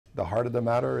The heart of the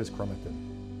matter is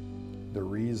chromatin. The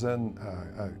reason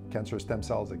cancer stem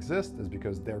cells exist is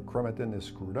because their chromatin is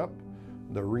screwed up.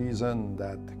 The reason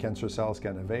that cancer cells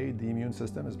can evade the immune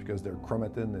system is because their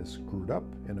chromatin is screwed up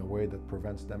in a way that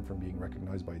prevents them from being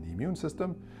recognized by the immune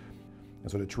system. And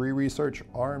so the three research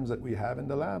arms that we have in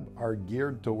the lab are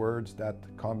geared towards that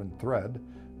common thread,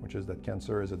 which is that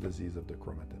cancer is a disease of the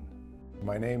chromatin.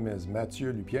 My name is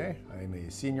Mathieu Lupien. I'm a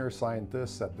senior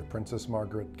scientist at the Princess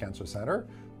Margaret Cancer Centre,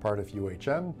 part of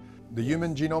UHM. The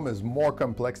human genome is more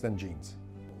complex than genes.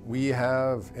 We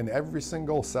have in every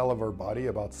single cell of our body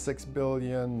about 6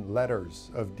 billion letters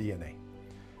of DNA.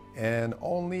 And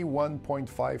only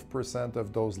 1.5%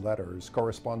 of those letters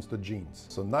corresponds to genes.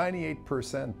 So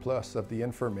 98% plus of the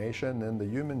information in the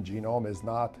human genome is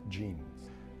not genes.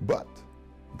 But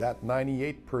that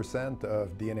 98%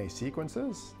 of DNA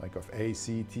sequences, like of A,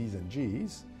 C, T's, and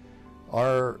G's,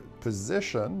 are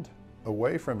positioned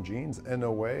away from genes in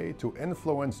a way to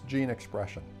influence gene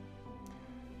expression.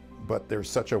 But there's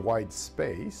such a wide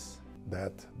space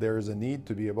that there's a need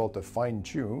to be able to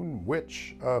fine-tune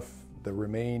which of the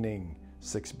remaining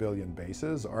 6 billion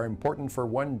bases are important for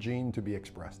one gene to be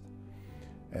expressed.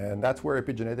 And that's where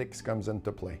epigenetics comes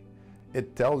into play.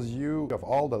 It tells you, of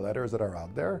all the letters that are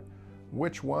out there,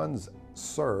 which ones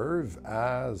serve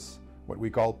as what we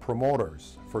call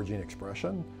promoters for gene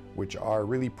expression, which are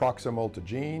really proximal to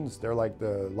genes. They're like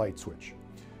the light switch.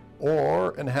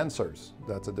 Or enhancers.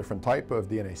 That's a different type of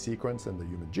DNA sequence in the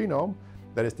human genome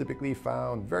that is typically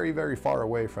found very, very far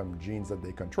away from genes that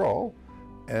they control.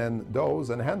 And those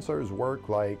enhancers work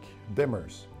like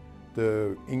dimmers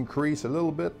to increase a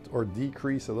little bit or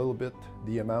decrease a little bit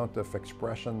the amount of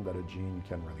expression that a gene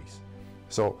can release.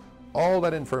 So all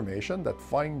that information that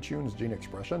fine-tunes gene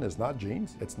expression is not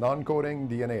genes, it's non-coding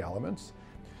DNA elements.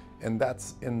 And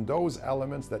that's in those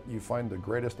elements that you find the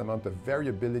greatest amount of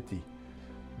variability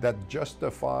that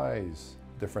justifies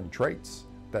different traits,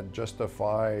 that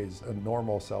justifies a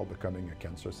normal cell becoming a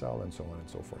cancer cell, and so on and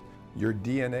so forth. Your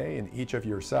DNA in each of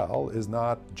your cell is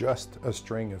not just a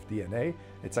string of DNA,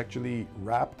 it's actually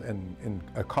wrapped in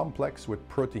a complex with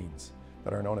proteins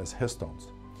that are known as histones.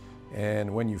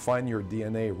 And when you find your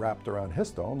DNA wrapped around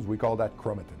histones, we call that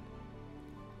chromatin.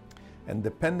 And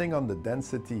depending on the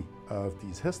density of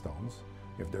these histones,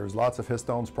 if there's lots of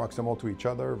histones proximal to each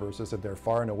other versus if they're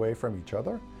far and away from each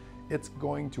other, it's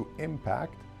going to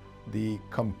impact the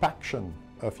compaction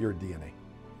of your DNA.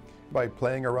 By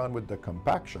playing around with the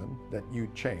compaction, that you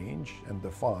change and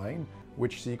define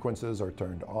which sequences are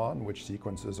turned on, which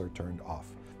sequences are turned off.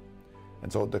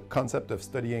 And so the concept of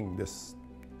studying this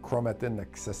chromatin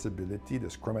accessibility,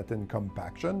 this chromatin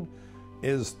compaction,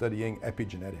 is studying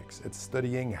epigenetics. It's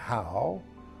studying how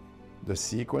the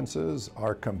sequences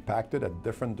are compacted at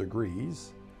different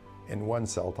degrees in one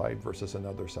cell type versus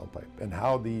another cell type, and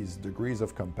how these degrees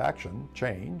of compaction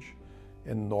change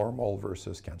in normal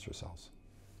versus cancer cells.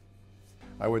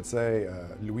 I would say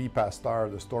Louis Pasteur,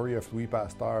 the story of Louis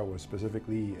Pasteur was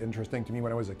specifically interesting to me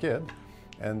when I was a kid.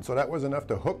 And so that was enough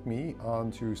to hook me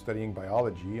onto studying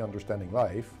biology, understanding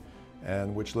life,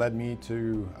 and which led me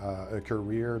to a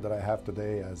career that I have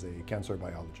today as a cancer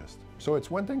biologist. So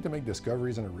it's one thing to make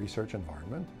discoveries in a research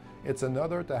environment. It's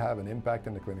another to have an impact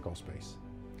in the clinical space.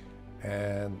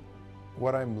 And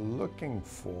what I'm looking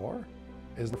for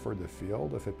is for the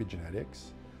field of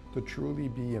epigenetics to truly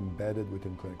be embedded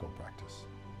within clinical practice.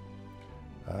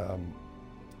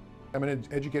 I'm an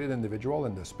educated individual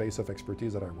in the space of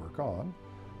expertise that I work on.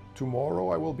 Tomorrow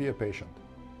I will be a patient.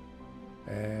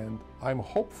 And I'm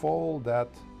hopeful that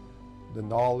the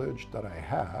knowledge that I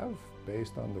have,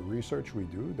 based on the research we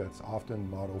do, that's often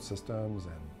model systems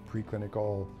and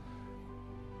preclinical,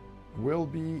 will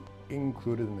be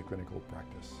included in the clinical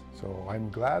practice. So I'm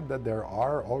glad that there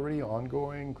are already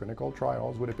ongoing clinical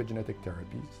trials with epigenetic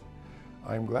therapies.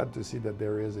 I'm glad to see that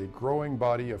there is a growing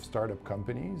body of startup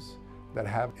companies that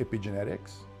have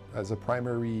epigenetics as a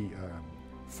primary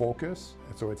focus,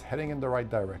 so it's heading in the right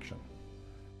direction.